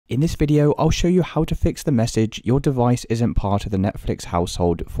In this video, I'll show you how to fix the message your device isn't part of the Netflix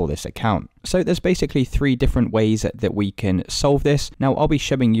household for this account. So there's basically 3 different ways that we can solve this. Now I'll be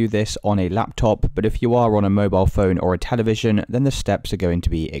showing you this on a laptop, but if you are on a mobile phone or a television, then the steps are going to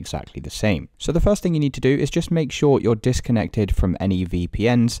be exactly the same. So the first thing you need to do is just make sure you're disconnected from any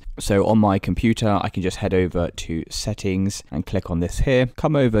VPNs. So on my computer, I can just head over to settings and click on this here,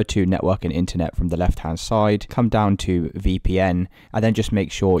 come over to network and internet from the left hand side, come down to VPN, and then just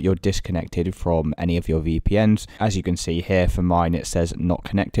make sure you're disconnected from any of your VPNs. As you can see here, for mine it says not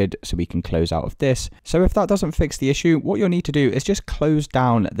connected, so we can close out of this. So if that doesn't fix the issue, what you'll need to do is just close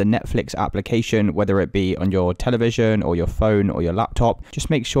down the Netflix application, whether it be on your television or your phone or your laptop.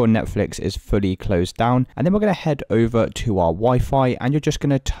 Just make sure Netflix is fully closed down, and then we're going to head over to our Wi-Fi, and you're just going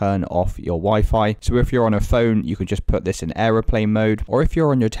to turn off your Wi-Fi. So if you're on a phone, you can just put this in airplane mode, or if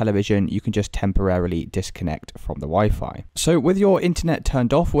you're on your television, you can just temporarily disconnect from the Wi-Fi. So with your internet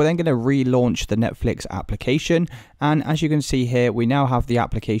turned off, we're then going to relaunch the Netflix application, and as you can see here, we now have the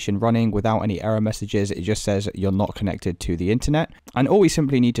application running without any error messages. It just says you're not connected to the internet, and all we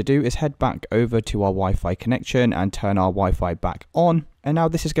simply need to do is head back over to our Wi-Fi connection and turn our Wi-Fi back on. And now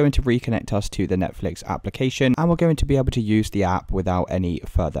this is going to reconnect us to the Netflix application, and we're going to be able to use the app without any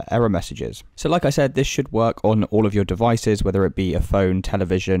further error messages. So like I said, this should work on all of your devices, whether it be a phone,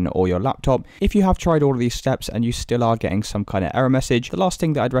 television, or your laptop. If you have tried all of these steps and you still are getting some kind of error message, the last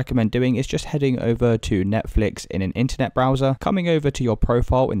thing that I'd recommend doing is just heading over to Netflix in an internet browser, coming over to your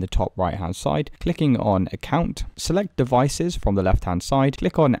profile in the top right hand side, clicking on account, select devices from the left hand side,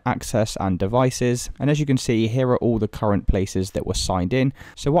 click on access and devices, and as you can see, here are all the current places that were signed in.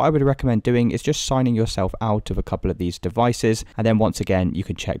 So what I would recommend doing is just signing yourself out of a couple of these devices, and then once again you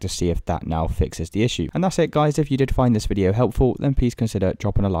can check to see if that now fixes the issue. And that's it guys. If you did find this video helpful, then please consider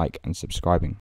dropping a like and subscribing.